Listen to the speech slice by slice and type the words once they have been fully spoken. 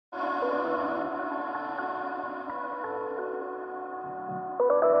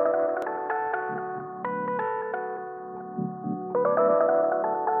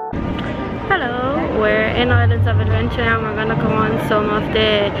in Islands of Adventure now, and we're gonna go on some of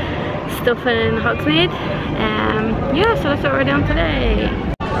the stuff in Hogsmeade. Yeah, so that's what we're doing today.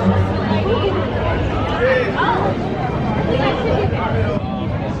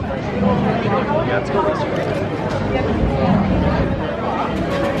 Let's go this way.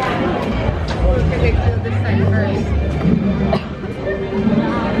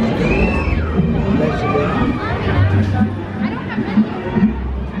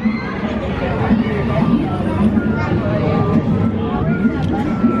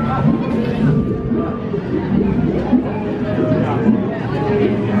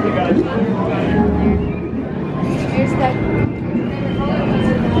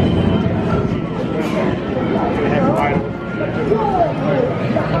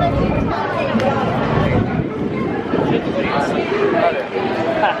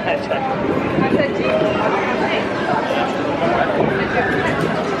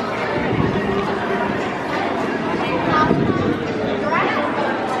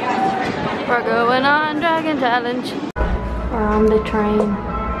 We're going on Dragon Challenge. We're on the train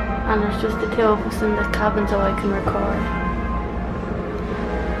and there's just the two of us in the cabin so I can record.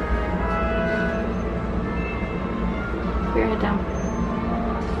 We're head down.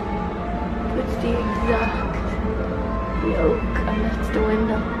 It's the exact yoke and that's the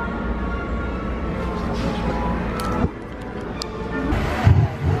window.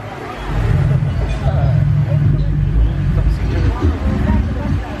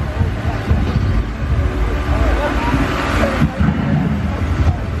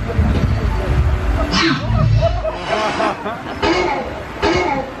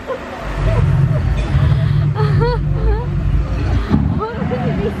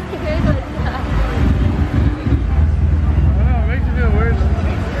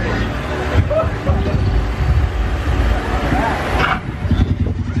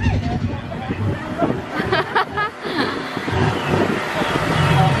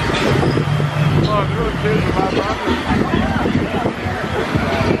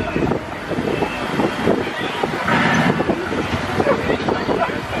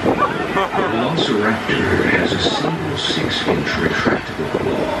 The Raptor has a single 6-inch retractable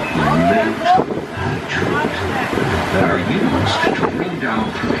claw meant to penetrate that are used to bring down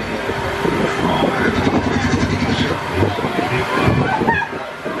prey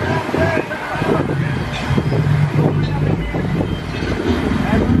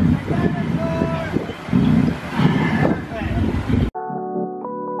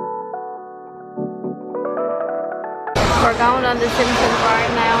We're going on the Simpsons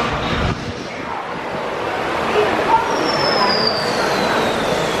ride now.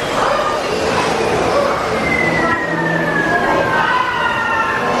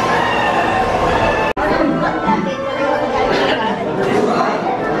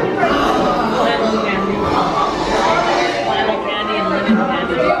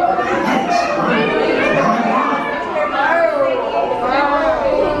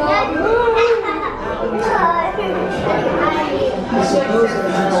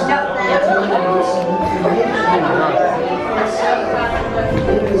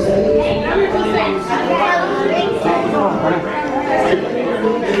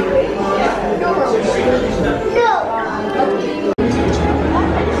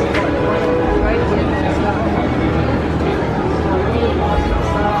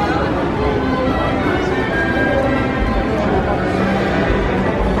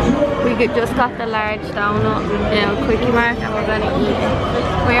 We just got the large donut in Quickie Mart and we're going to eat.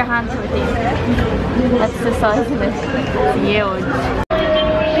 Put your hands with these. That's the size of it. It's huge.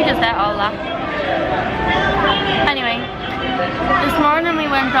 We just ate all that. Anyway, this morning we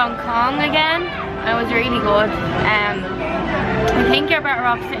went on Kong again. It was really good. I think you're better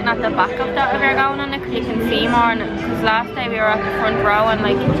off sitting at the back of that if you're going on it because you can see more. Because last day we were at the front row and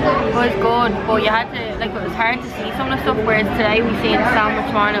like it was good, but you had to like it was hard to see some of the stuff. Whereas today we seen so much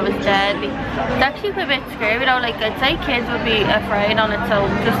more and it was deadly. It's actually a bit scary though. Like I'd say kids would be afraid on it. So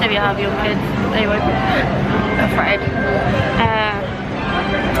just if you have young kids, they would be afraid.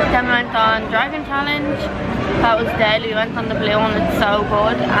 Then we went on Dragon Challenge. That was deadly. We went on the blue one. It's so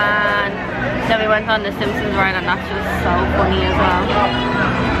good. And then we went on the Simpsons ride and that's just so funny as well.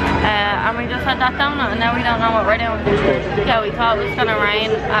 And we just had that donut and now we don't know what we're doing. Yeah, we thought it was gonna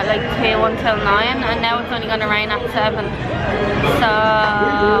rain at like 2 until 9 and now it's only gonna rain at 7. So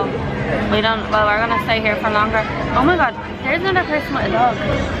we don't, well we're gonna stay here for longer. Oh my god, there's another person with a dog.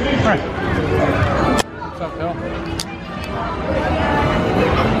 Right. What's up, Phil?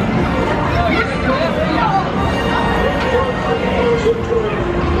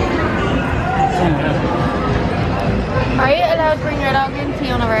 Are you allowed to bring your dog into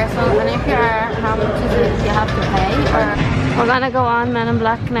Universal? And if you are, how much is it? We're gonna go on Men in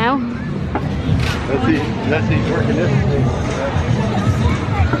Black now. Let's see, working this.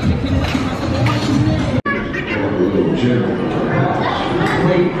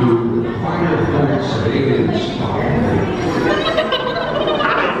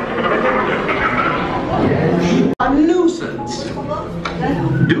 A nuisance.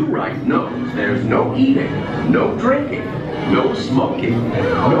 Do right knows there's no eating, no drinking, no smoking,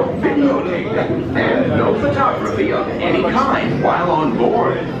 no videotaping, and no photography of any kind while on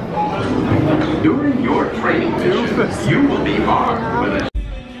board. During your training mission, you will be armed with a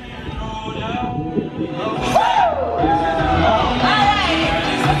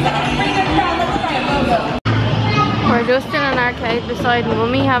We're just in an arcade beside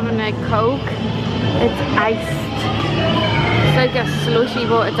Mummy having a Coke. It's iced. It's like a slushy,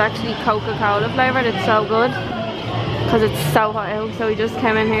 but it's actually Coca-Cola flavoured. It's so good because it's so hot out. So we just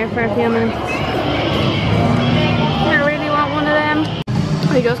came in here for a few minutes. I really want one of them.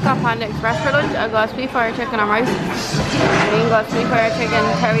 We just got Panda Express for lunch. I got sweet fire chicken and rice. And we got sweet fire chicken,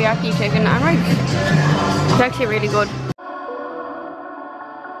 teriyaki chicken and rice. It's actually really good.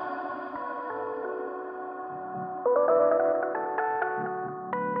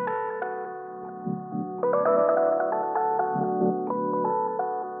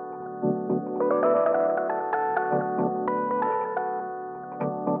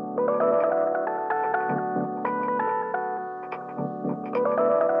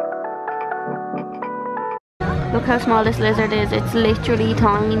 Look how small this lizard is. It's literally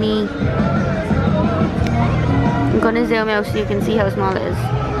tiny. I'm gonna zoom out so you can see how small it is.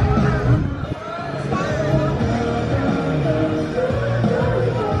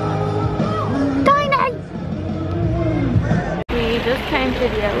 Tiny! We just came to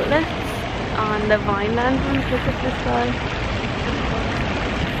the outlets on the Vineland one. Look at this guy.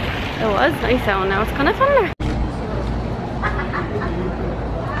 It was nice out, now it's kind of thunder.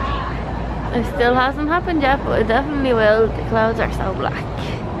 It still hasn't happened yet, but it definitely will. The clouds are so black.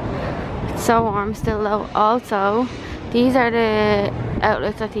 It's so warm still though. Also, these are the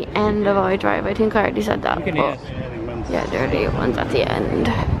outlets at the end of iDrive. I think I already said that. But yeah, they're the ones at the end.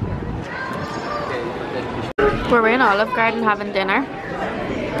 We're in Olive Garden having dinner.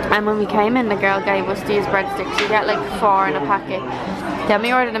 And when we came in, the girl gave us these breadsticks. You get like 4 in a packet. Then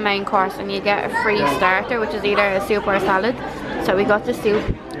we ordered the main course and you get a free starter, which is either a soup or a salad. So we got the soup.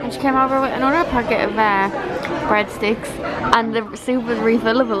 And she came over with another packet of breadsticks, and the soup was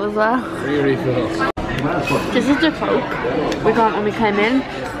refillable as well. Free refills. This is the Coke we got when we came in.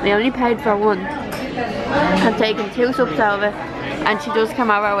 We only paid for one. I've taken 2 soups out of it, and she just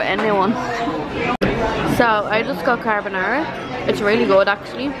came over with a new one. So I just got carbonara. It's really good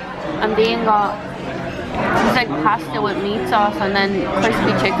actually. And Dean got, it's like pasta with meat sauce and then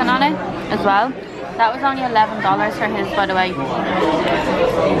crispy chicken on it as well. That was only $11 for his, by the way.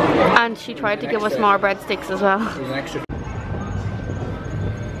 And she tried to give us more breadsticks as well.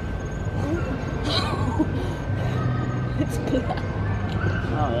 It's black.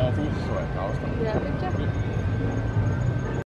 Oh yeah, I think it's just like pasta. Yeah, picture.